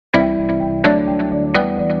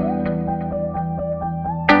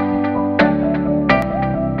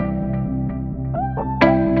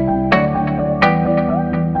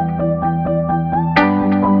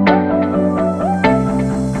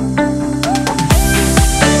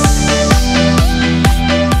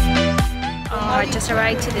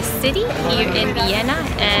arrived to the city here in Vienna,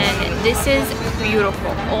 and this is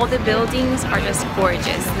beautiful. All the buildings are just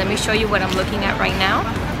gorgeous. Let me show you what I'm looking at right now.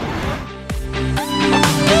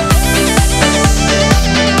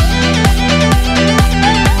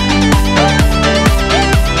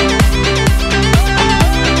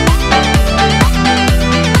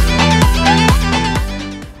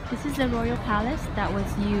 This is the royal palace that was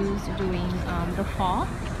used during the fall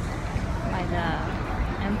by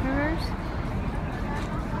the emperors.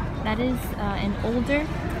 That is an older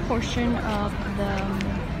portion of the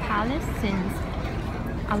palace, since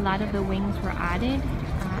a lot of the wings were added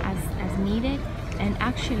as needed. And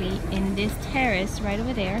actually in this terrace right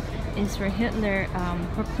over there is where Hitler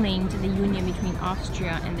proclaimed the union between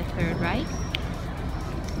Austria and the Third Reich.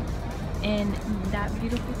 And that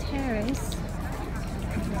beautiful terrace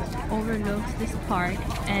overlooks this park,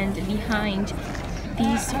 and behind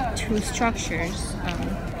these two structures,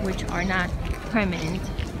 which are not permanent,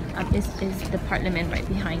 is the parliament right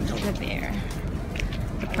behind over there.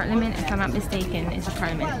 The parliament, if I'm not mistaken, is a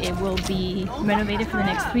parliament. It will be renovated for the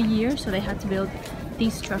next 3 years, so they had to build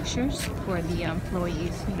these structures for the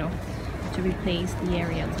employees, you know, to replace the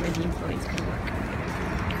areas where the employees can work.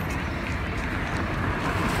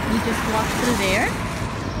 We just walked through there,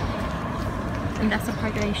 and that's the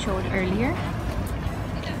part that I showed earlier.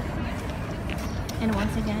 And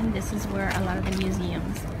once again, this is where a lot of the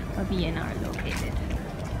museums of Vienna are located.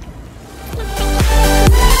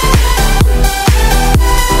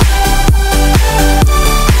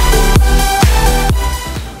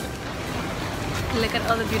 Look at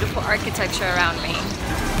all the beautiful architecture around me.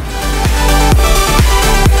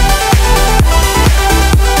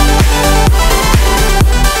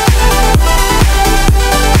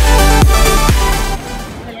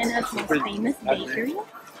 Vienna's most famous bakery,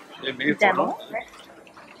 Demo.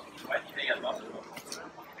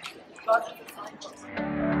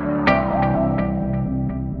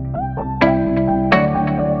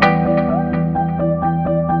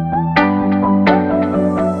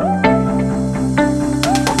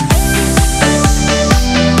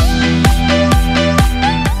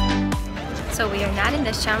 So we are not in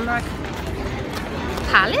the Shamrock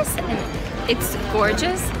Palace, and it's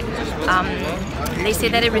gorgeous. They say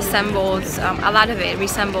that it resembles, a lot of it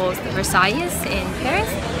resembles the Versailles in Paris.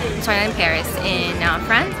 Sorry, not in Paris, in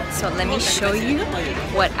France. So let me show you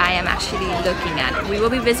what I am actually looking at. We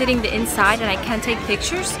will be visiting the inside, and I can't take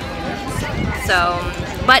pictures. So,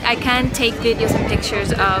 but I can take videos and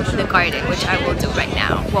pictures of the garden, which I will do right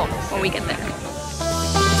now. Well, when we get there.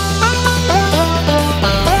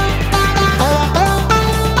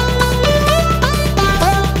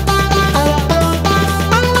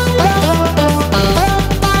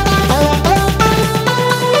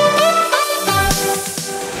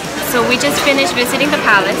 So we just finished visiting the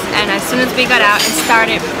palace, and as soon as we got out, it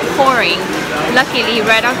started pouring. Luckily,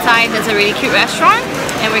 right outside there's a really cute restaurant,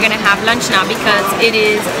 and we're gonna have lunch now because it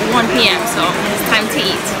is 1 p.m. so it's time to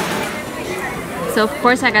eat. So of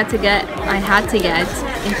course I had to get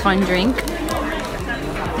a fun drink.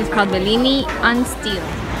 It's called Bellini on Steel.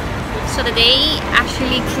 So the day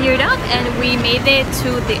actually cleared up, and we made it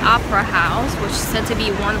to the Opera House, which is said to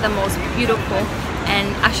be one of the most beautiful and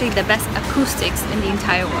actually the best acoustics in the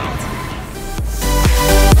entire world.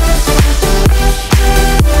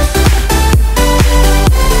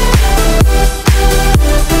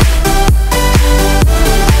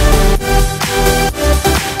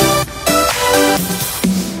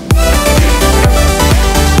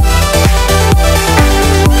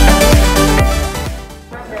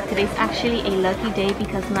 Today's actually a lucky day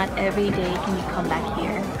because not every day can you come back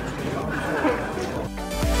here.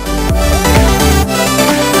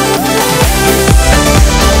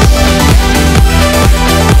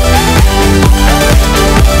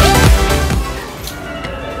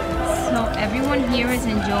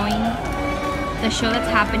 The show that's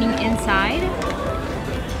happening inside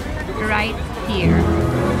right here.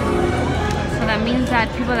 So that means that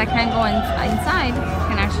people that can't go inside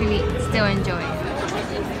can actually still enjoy it.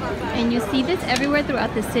 And you see this everywhere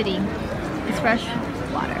throughout the city. It's fresh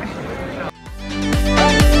water.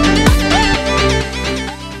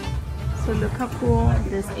 So look how cool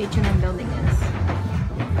this H&M building is.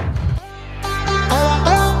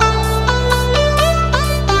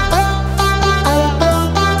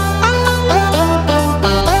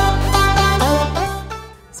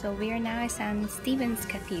 St. Stephen's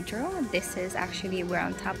Cathedral. This is actually, we're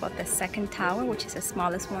on top of the second tower, which is the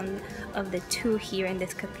smallest one of the two here in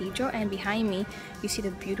this cathedral, and behind me you see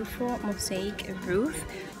the beautiful mosaic roof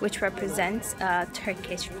which represents a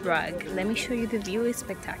Turkish rug. Let me show you the view. It's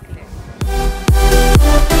spectacular.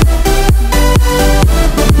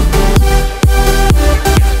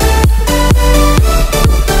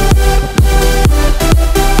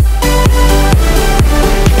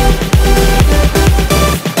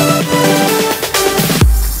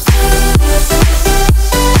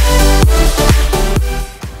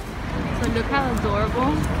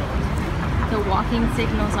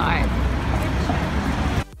 signals are.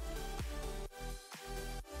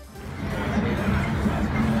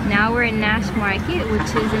 Now we're in Nash Market,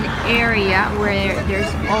 which is an area where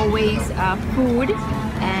there's always food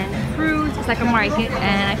and fruits. It's like a market,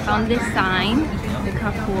 and I found this sign. Look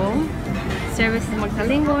how cool. Service is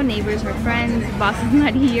Magtalingo, neighbors are friends, boss is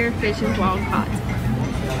not here, fish is wild caught.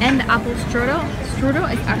 And the apple strudel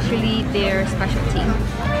is actually their specialty.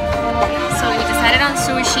 So we decided on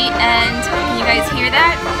sushi, and can you guys hear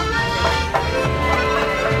that?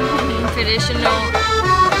 Traditional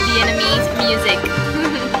Vietnamese music.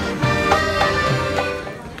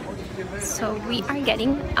 So we are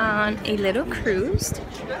getting on a little cruise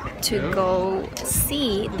to go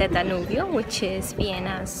see the Danubio, which is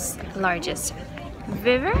Vienna's largest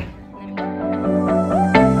river.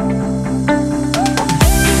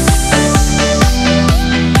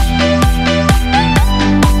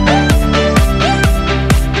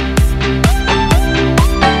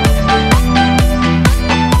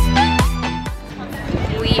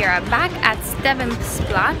 We are back at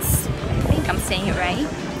Stephansplatz. I think I'm saying it right.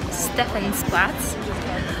 Stephansplatz,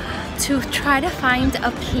 to try to find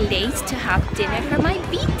a place to have dinner for my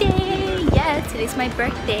birthday. Yes, today's my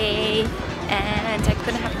birthday, and I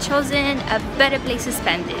couldn't have chosen a better place to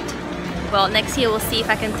spend it. Well, next year we'll see if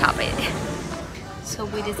I can top it. So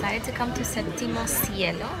we decided to come to Settimo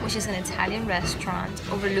Cielo, which is an Italian restaurant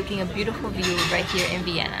overlooking a beautiful view right here in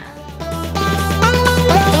Vienna.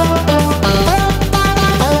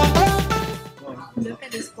 Look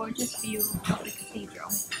at this gorgeous view of the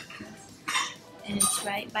cathedral. And it's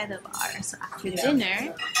right by the bar. So after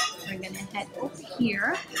dinner, we're gonna head over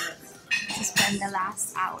here to spend the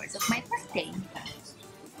last hours of my birthday.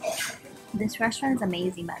 This restaurant is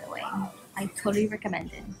amazing, by the way. I totally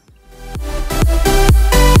recommend it.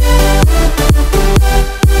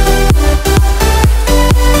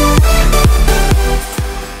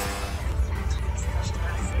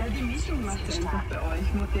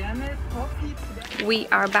 We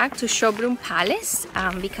are back to Schönbrunn Palace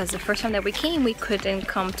because the first time that we came, we couldn't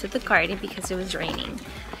come to the garden because it was raining.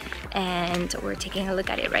 And we're taking a look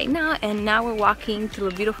at it right now, and now we're walking through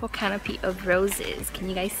a beautiful canopy of roses. Can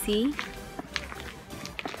you guys see?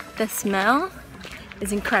 The smell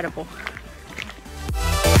is incredible.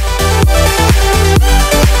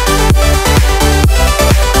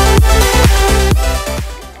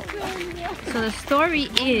 So the story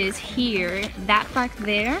is here, that back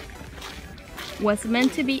there was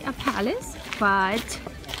meant to be a palace, but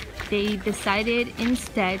they decided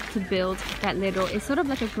instead to build that little, it's sort of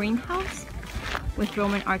like a greenhouse with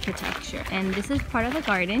Roman architecture. And this is part of the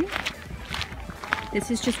garden. This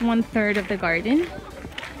is just 1/3 of the garden.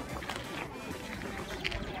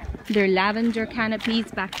 There are lavender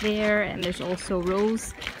canopies back there, and there's also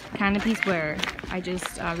rose canopies where I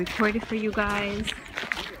just recorded for you guys.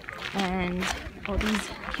 And all these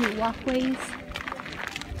cute walkways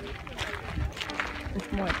with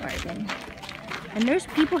more garden. And there's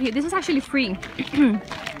people here. This is actually free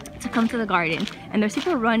to come to the garden. And there's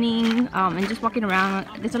people running and just walking around.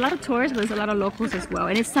 There's a lot of tourists, but there's a lot of locals as well.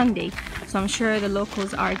 And it's Sunday, so I'm sure the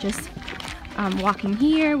locals are just walking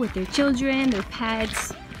here with their children, their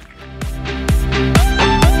pets.